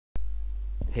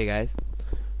Hey guys,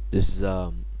 this is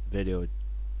video,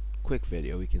 quick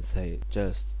video we can say,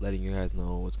 just letting you guys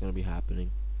know what's gonna be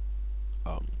happening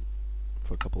um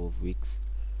for a couple of weeks.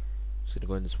 Just gonna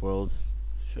go in this world,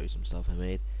 show you some stuff I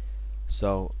made.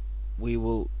 So we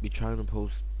will be trying to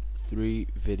post 3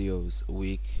 videos a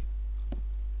week,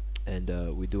 and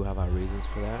we do have our reasons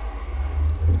for that,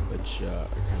 which are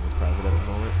kind of private at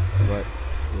the moment. But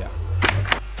yeah,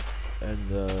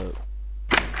 and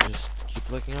just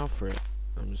keep looking out for it.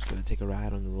 I'm just gonna take a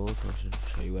ride on the roller coaster and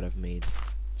show you what I've made.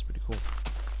 It's pretty cool.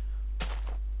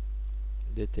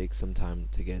 It did take some time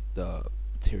to get the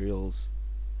materials,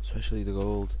 especially the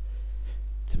gold,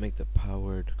 to make the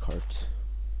powered cart.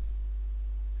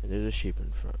 And there's a sheep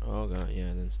in front. Oh god,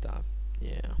 yeah, then stop.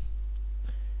 Yeah.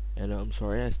 And I'm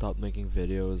sorry I stopped making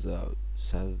videos.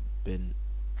 Just have been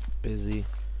busy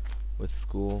with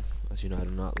school. As you know, I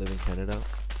do not live in Canada,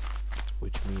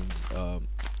 which means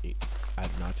I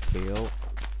do not fail.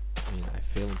 I mean, I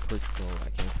fail in Portugal. I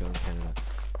can't fail in Canada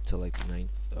until like the 9th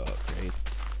grade.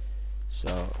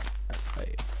 So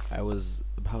I was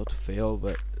about to fail,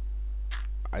 but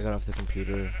I got off the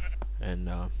computer and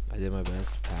I did my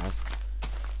best to pass.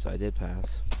 So I did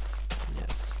pass.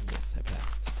 Yes, I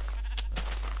passed.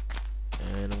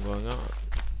 And I'm going on.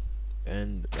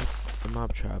 And that's the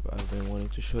mob trap I've been wanting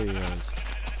to show you guys.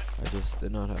 I just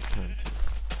did not have time to.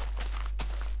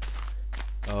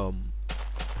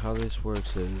 How this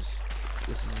works is,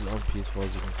 this is unpeaceful,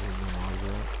 as you can see in the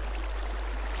module.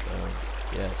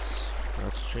 Yes,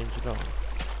 not strange at all.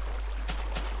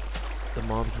 The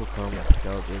mobs will come,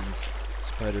 skeletons,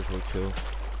 spiders will kill.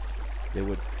 They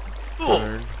would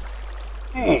burn,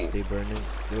 stay burning,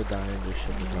 they would die and just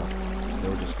shut the top. They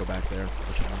would just go back there,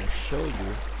 which I'm going to show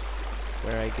you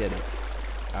where I get it.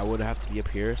 I would have to be up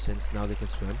here, since now they can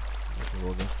swim. They can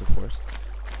go against the force.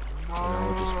 And I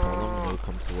will just call them and they will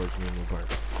come towards me and will burn.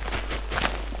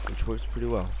 Which works pretty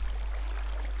well.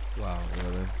 Wow,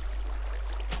 really?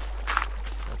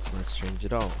 That's not strange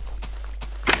at all.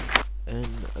 And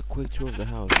a quick tour of the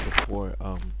house before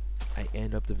I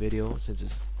end up the video, since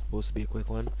it's supposed to be a quick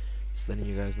one. Just letting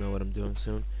you guys know what I'm doing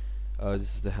soon.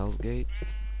 This is the Hell's Gate.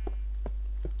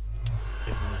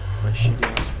 And my shitty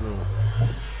ass room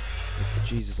with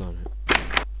Jesus on it.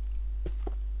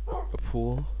 A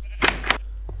pool,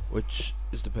 which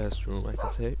is the best room I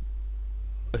can say.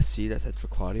 A C that's set for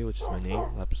Claudia, which is my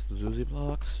name. Lapis lazuli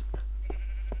blocks.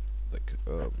 Like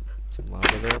some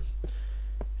lava there.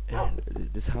 And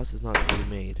this house is not fully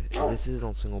made. This is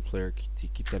on single player.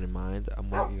 Keep that in mind. I'm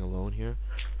working alone here.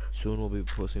 Soon we'll be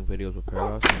posting videos with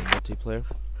Paradox and multiplayer.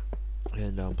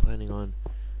 And I'm planning on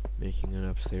making an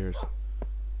upstairs,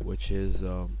 which is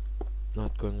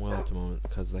not going well at the moment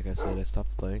because, like I said, I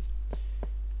stopped playing.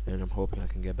 And I'm hoping I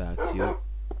can get back to you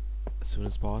as soon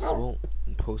as possible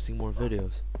and posting more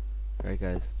videos. Alright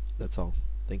guys, that's all.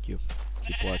 Thank you.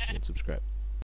 Keep watching and subscribe.